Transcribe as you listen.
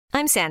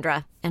I'm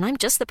Sandra, and I'm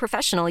just the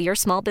professional your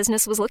small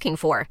business was looking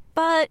for.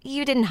 But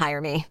you didn't hire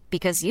me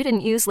because you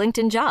didn't use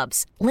LinkedIn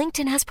Jobs.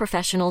 LinkedIn has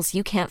professionals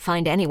you can't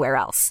find anywhere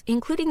else,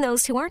 including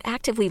those who aren't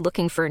actively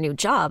looking for a new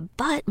job,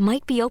 but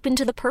might be open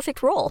to the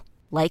perfect role,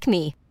 like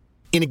me.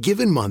 In a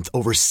given month,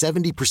 over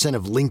 70%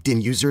 of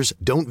LinkedIn users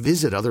don't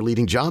visit other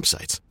leading job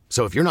sites.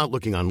 So if you're not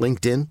looking on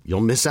LinkedIn,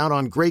 you'll miss out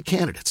on great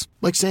candidates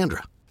like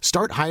Sandra.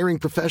 Start hiring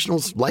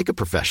professionals like a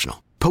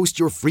professional. Post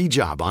your free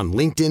job on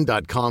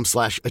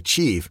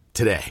linkedin.com/achieve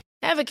today.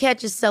 Ever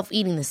catch yourself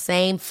eating the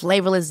same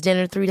flavorless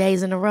dinner 3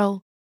 days in a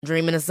row?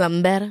 Dreaming of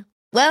something better?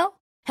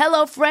 Well,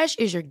 HelloFresh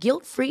is your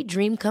guilt-free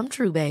dream come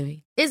true,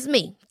 baby. It's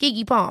me,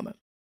 Keke Palmer.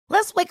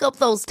 Let's wake up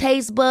those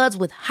taste buds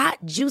with hot,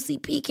 juicy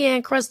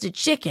pecan-crusted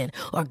chicken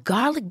or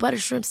garlic butter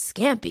shrimp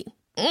scampi.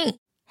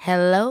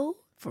 Hello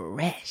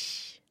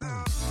Fresh.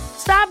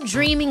 Stop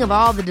dreaming of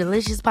all the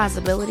delicious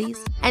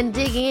possibilities and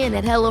dig in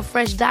at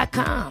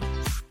HelloFresh.com.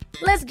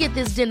 Let's get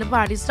this dinner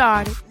party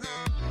started.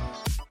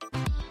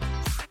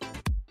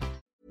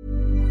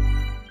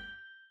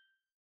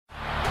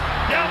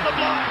 Down the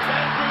block,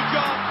 Andrew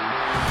John.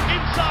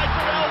 Inside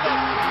for Elba.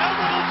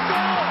 Elba will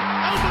score.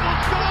 Elba will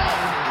score.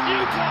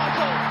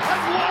 Newcastle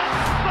have won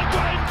the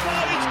grand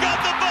final. He's got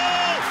the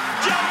ball.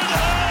 Jared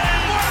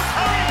Hayes.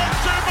 Oh,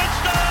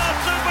 superstar,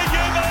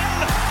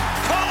 superhuman.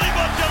 Call him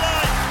what you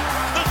like.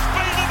 The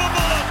speed of a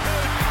bullet.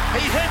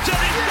 He hits it.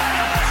 He's got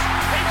it.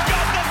 He's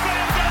got the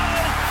field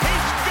goal.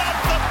 He's got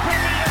the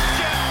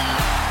premiership.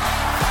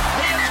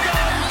 He has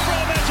gone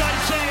from, as I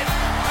said,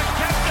 a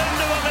captain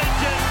to a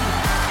legend.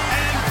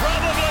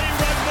 Probably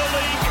rugby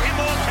league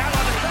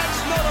immortality.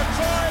 That's not a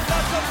try,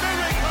 that's a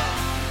miracle.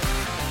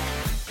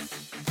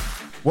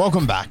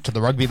 Welcome back to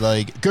the Rugby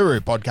League Guru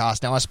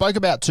podcast. Now, I spoke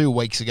about 2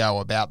 weeks ago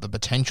about the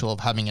potential of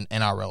having an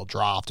NRL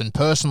draft, and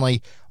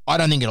personally, I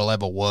don't think it'll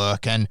ever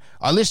work. And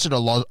I listed a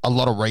lot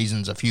of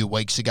reasons a few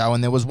weeks ago,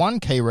 and there was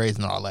one key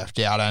reason that I left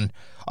out. And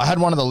I had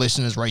one of the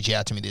listeners reach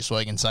out to me this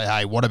week and say,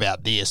 "Hey, what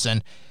about this?"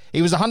 And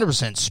he was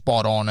 100%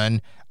 spot on.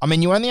 And I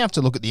mean, you only have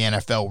to look at the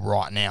NFL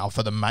right now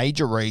for the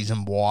major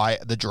reason why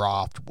the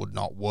draft would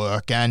not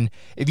work. And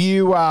if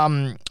you,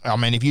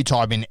 if you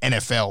type in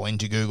NFL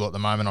into Google at the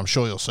moment, I'm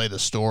sure you'll see the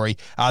story.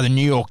 The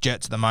New York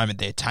Jets at the moment,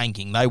 they're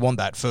tanking. They want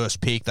that first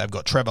pick. They've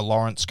got Trevor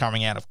Lawrence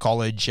coming out of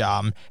college.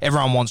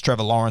 Everyone wants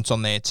Trevor Lawrence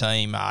on their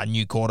team.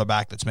 New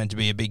quarterback that's meant to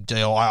be a big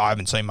deal. I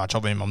haven't seen much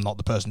of him. I'm not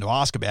the person to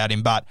ask about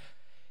him, but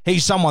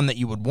he's someone that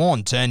you would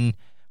want. And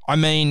I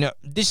mean,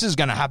 this is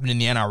going to happen in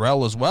the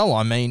NRL as well.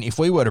 I mean, if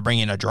we were to bring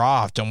in a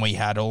draft and we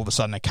had all of a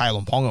sudden a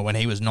Kalyn Ponga when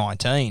he was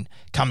 19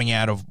 coming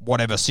out of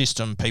whatever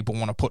system people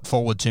want to put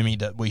forward to me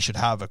that we should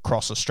have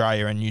across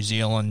Australia and New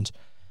Zealand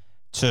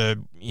to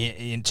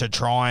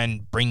try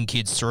and bring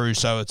kids through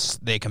so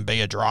there can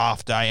be a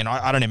draft day. And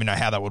I don't even know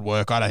how that would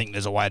work. I don't think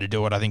there's a way to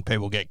do it. I think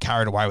people get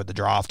carried away with the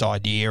draft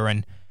idea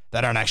and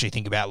they don't actually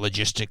think about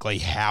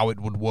logistically how it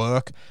would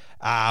work.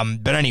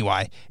 But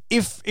anyway,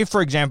 if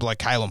for example, a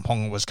Kalyn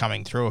Ponga was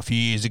coming through a few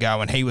years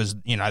ago and he was,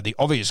 the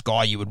obvious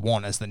guy you would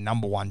want as the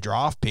number one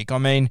draft pick, I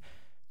mean,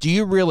 do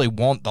you really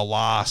want the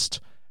last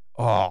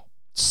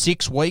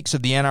 6 weeks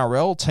of the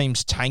NRL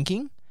teams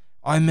tanking?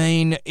 I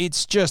mean,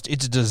 it's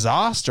a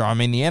disaster. I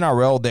mean, the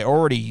NRL, they're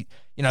already,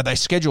 they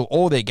schedule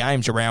all their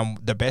games around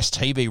the best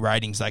TV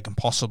ratings they can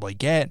possibly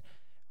get.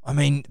 I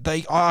mean,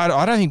 I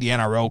don't think the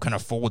NRL can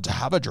afford to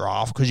have a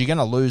draft because you're going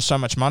to lose so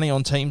much money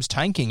on teams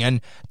tanking. And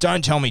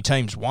don't tell me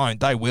teams won't.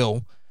 They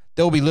will.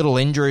 There'll be little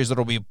injuries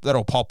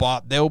that'll pop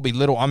up. There'll be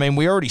little. I mean,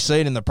 we already see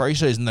it in the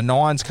preseason. The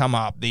Nines come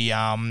up. The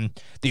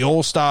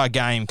All-Star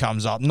game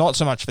comes up. Not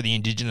so much for the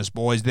Indigenous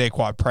boys. They're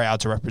quite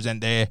proud to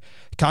represent their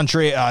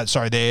country.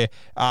 Their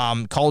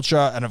culture,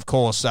 and of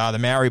course the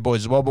Maori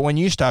boys as well. But when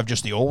you used to have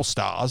just the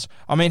All-Stars,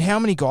 I mean, how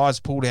many guys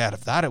pulled out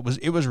of that? It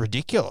was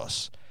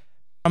ridiculous.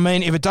 I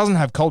mean, if it doesn't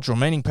have cultural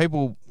meaning,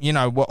 people,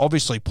 were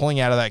obviously pulling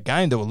out of that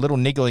game. There were little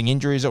niggling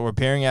injuries that were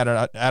appearing out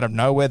of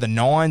nowhere. The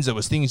Nines, there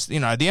was things, the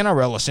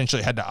NRL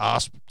essentially had to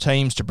ask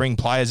teams to bring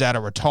players out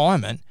of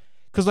retirement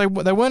because they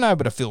weren't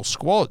able to fill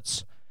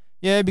squads.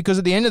 Yeah, because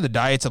at the end of the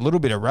day, it's a little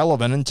bit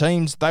irrelevant and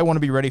teams, they want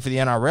to be ready for the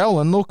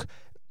NRL. And look,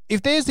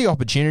 if there's the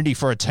opportunity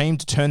for a team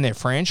to turn their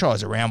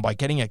franchise around by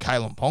getting a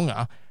Kalyn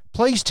Ponga,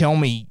 please tell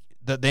me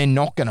that they're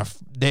not going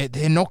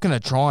to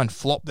try and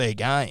flop their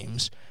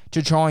games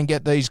to try and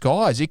get these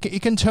guys.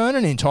 It can turn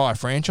an entire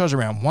franchise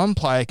around. One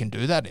player can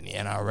do that in the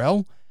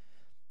NRL.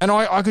 And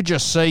I could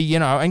just see,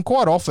 and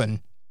quite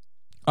often,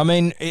 I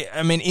mean,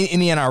 in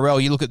the NRL,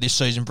 you look at this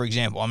season, for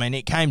example, I mean,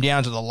 it came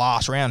down to the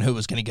last round who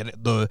was going to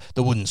get the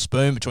wooden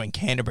spoon between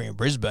Canterbury and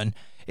Brisbane.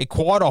 It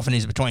quite often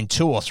is between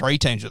 2 or 3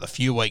 teams with a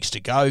few weeks to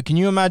go. Can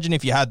you imagine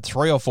if you had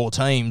 3 or 4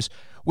 teams,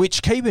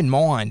 which, keep in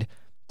mind,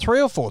 3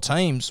 or 4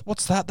 teams,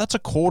 what's that? That's a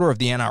quarter of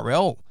the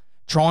NRL.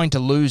 Trying to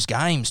lose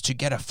games to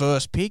get a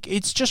first pick.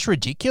 It's just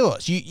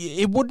ridiculous.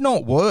 It would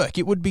not work.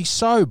 It would be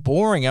so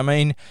boring. I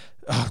mean,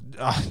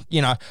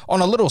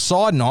 on a little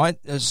side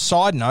note,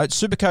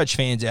 Supercoach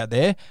fans out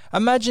there,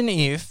 imagine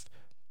if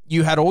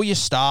you had all your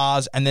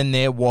stars and then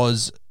there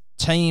was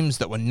teams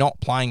that were not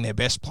playing their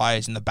best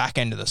players in the back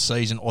end of the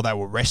season, or they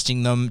were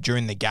resting them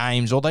during the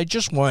games, or they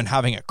just weren't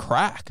having a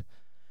crack.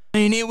 I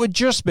mean, it would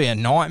just be a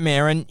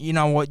nightmare. And you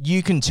know what?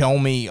 You can tell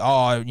me,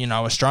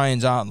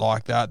 Australians aren't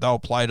like that. They'll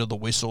play to the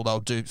whistle. They'll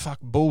do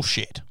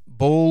bullshit.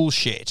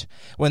 Bullshit.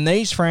 When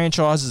these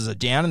franchises are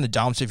down in the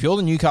dumps, if you're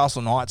the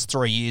Newcastle Knights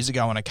 3 years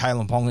ago and a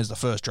Kalen Ponga is the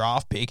first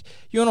draft pick,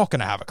 you're not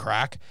going to have a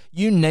crack.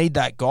 You need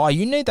that guy.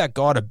 You need that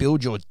guy to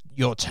build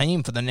your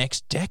team for the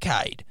next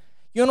decade.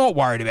 You're not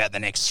worried about the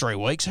next 3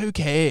 weeks. Who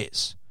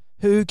cares?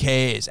 Who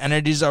cares? And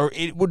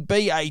it would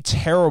be a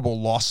terrible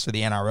loss for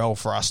the NRL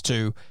for us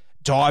to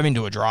dive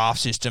into a draft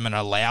system and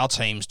allow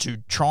teams to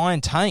try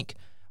and tank.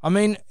 I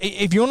mean,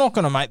 if you're not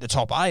going to make the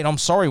top 8, I'm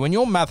sorry, when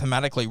you're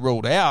mathematically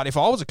ruled out, if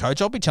I was a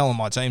coach, I'd be telling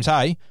my teams,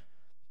 hey,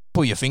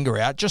 pull your finger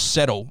out, just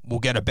settle. We'll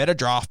get a better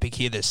draft pick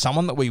here. There's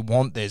someone that we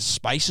want. There's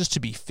spaces to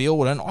be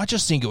filled, and I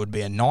just think it would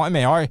be a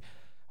nightmare.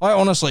 I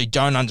honestly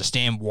don't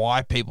understand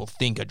why people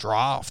think a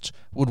draft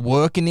would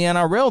work in the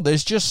NRL.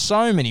 There's just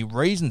so many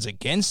reasons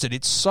against it.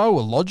 It's so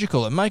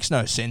illogical. It makes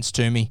no sense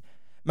to me.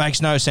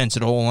 Makes no sense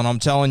at all. And I'm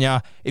telling you,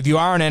 if you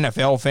are an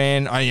NFL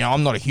fan,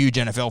 I'm not a huge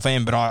NFL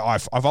fan, but I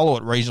follow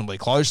it reasonably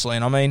closely.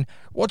 And I mean,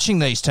 watching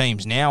these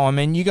teams now, I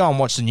mean, you go and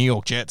watch the New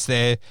York Jets,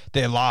 their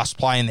last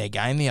play in their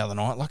game the other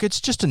night. Like,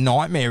 it's just a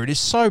nightmare. It is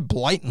so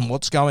blatant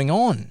what's going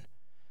on.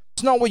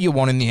 It's not what you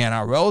want in the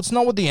NRL. It's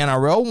not what the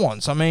NRL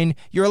wants. I mean,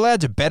 you're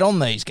allowed to bet on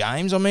these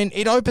games. I mean,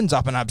 it opens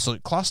up an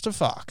absolute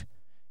clusterfuck.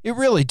 It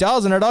really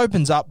does, and it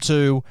opens up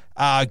to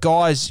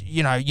guys,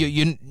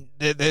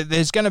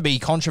 there's going to be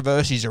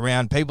controversies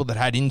around people that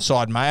had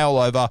inside mail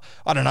over,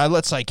 I don't know,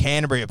 let's say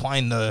Canterbury are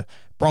playing the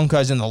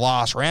Broncos in the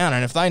last round,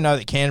 and if they know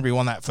that Canterbury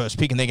won that first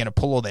pick and they're going to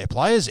pull all their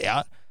players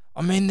out,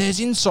 I mean, there's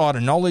insider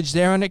knowledge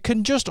there, and it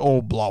can just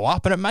all blow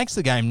up, and it makes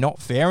the game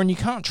not fair, and you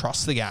can't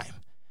trust the game.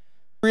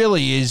 It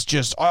really is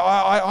just,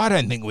 I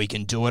don't think we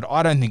can do it.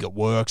 I don't think it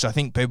works. I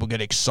think people get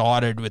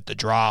excited with the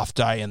draft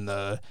day and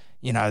the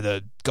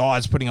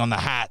guys putting on the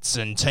hats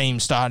and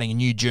teams starting a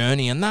new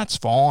journey, and that's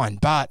fine.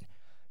 But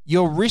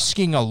you're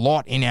risking a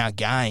lot in our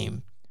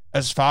game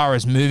as far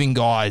as moving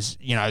guys,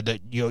 that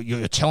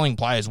you're telling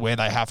players where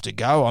they have to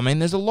go. I mean,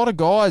 there's a lot of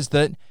guys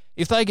that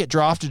if they get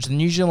drafted to the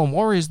New Zealand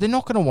Warriors, they're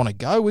not going to want to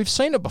go. We've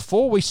seen it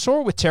before. We saw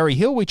it with Terry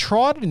Hill. We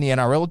tried it in the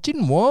NRL. It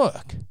didn't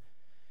work.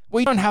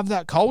 We don't have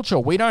that culture.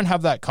 We don't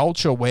have that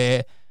culture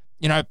where,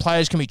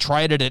 players can be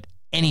traded at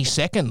any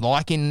second,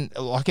 like in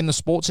the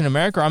sports in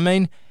America. I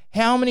mean,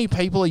 how many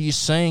people are you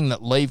seeing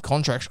that leave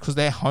contracts because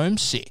they're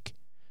homesick?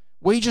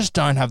 We just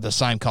don't have the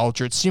same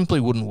culture. It simply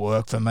wouldn't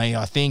work for me.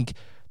 I think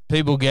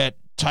people get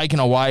taken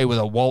away with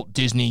a Walt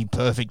Disney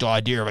perfect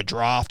idea of a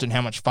draft and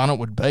how much fun it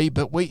would be,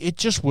 but it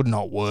just would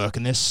not work.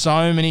 And there's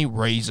so many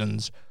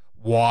reasons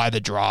why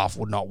the draft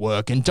would not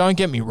work. And don't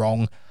get me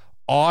wrong,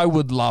 I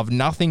would love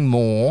nothing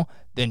more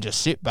than to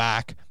sit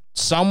back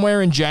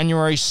somewhere in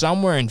January,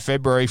 somewhere in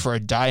February for a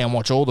day and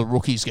watch all the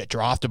rookies get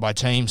drafted by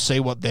teams, see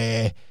what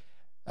they're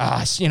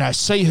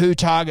see who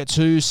targets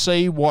who,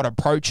 see what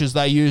approaches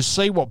they use,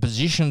 see what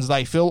positions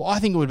they fill. I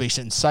think it would be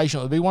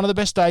sensational. It would be one of the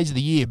best days of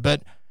the year,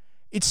 but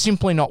it's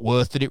simply not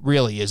worth it. It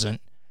really isn't.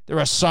 There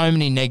are so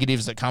many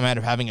negatives that come out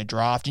of having a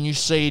draft, and you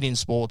see it in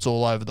sports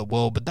all over the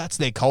world, but that's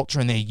their culture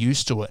and they're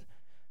used to it.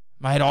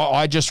 Mate,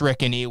 I just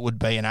reckon it would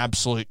be an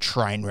absolute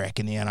train wreck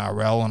in the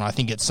NRL, and I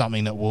think it's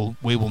something that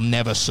we will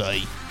never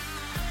see.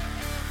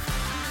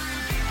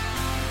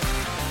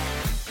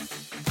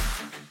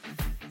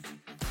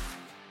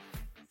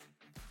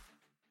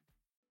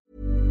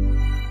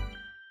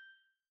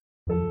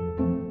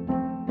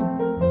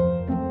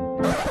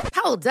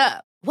 Hold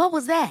up. What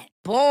was that?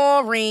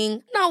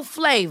 Boring. No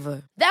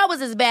flavor. That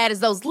was as bad as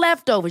those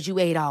leftovers you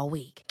ate all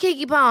week.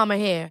 Keke Palmer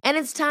here, and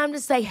it's time to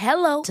say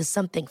hello to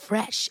something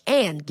fresh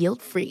and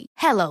guilt-free.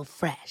 Hello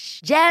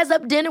Fresh. Jazz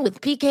up dinner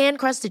with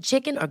pecan-crusted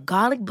chicken or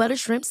garlic butter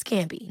shrimp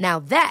scampi. Now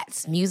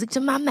that's music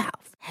to my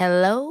mouth.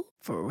 Hello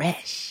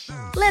Fresh.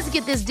 Let's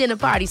get this dinner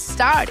party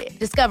started.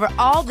 Discover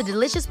all the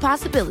delicious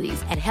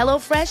possibilities at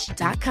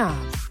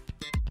HelloFresh.com.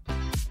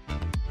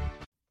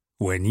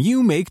 When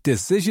you make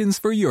decisions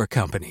for your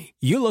company,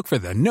 you look for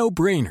the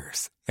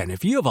no-brainers. And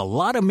if you have a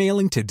lot of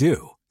mailing to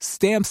do,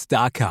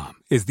 Stamps.com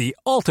is the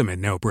ultimate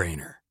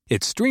no-brainer.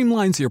 It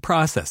streamlines your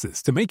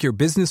processes to make your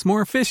business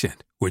more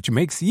efficient, which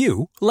makes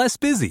you less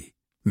busy.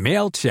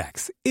 Mail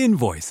checks,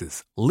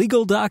 invoices,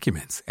 legal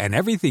documents, and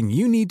everything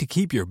you need to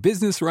keep your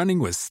business running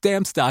with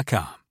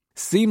Stamps.com.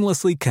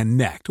 Seamlessly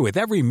connect with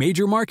every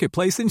major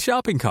marketplace and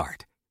shopping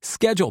cart.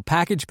 Schedule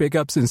package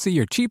pickups and see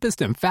your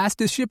cheapest and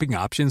fastest shipping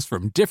options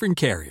from different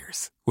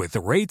carriers. With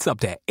rates up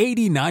to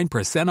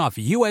 89% off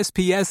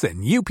USPS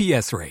and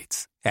UPS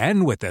rates.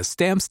 And with the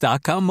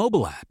Stamps.com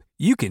mobile app,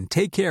 you can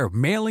take care of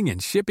mailing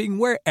and shipping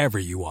wherever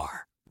you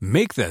are.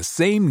 Make the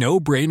same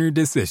no-brainer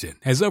decision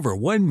as over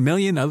 1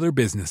 million other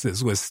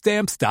businesses with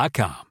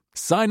Stamps.com.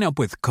 Sign up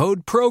with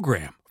code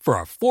PROGRAM for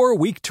a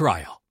 4-week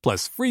trial,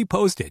 plus free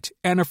postage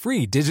and a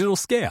free digital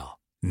scale.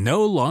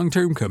 No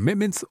long-term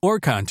commitments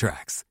or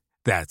contracts.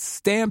 That's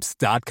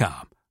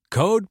Stamps.com.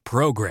 Code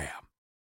PROGRAM.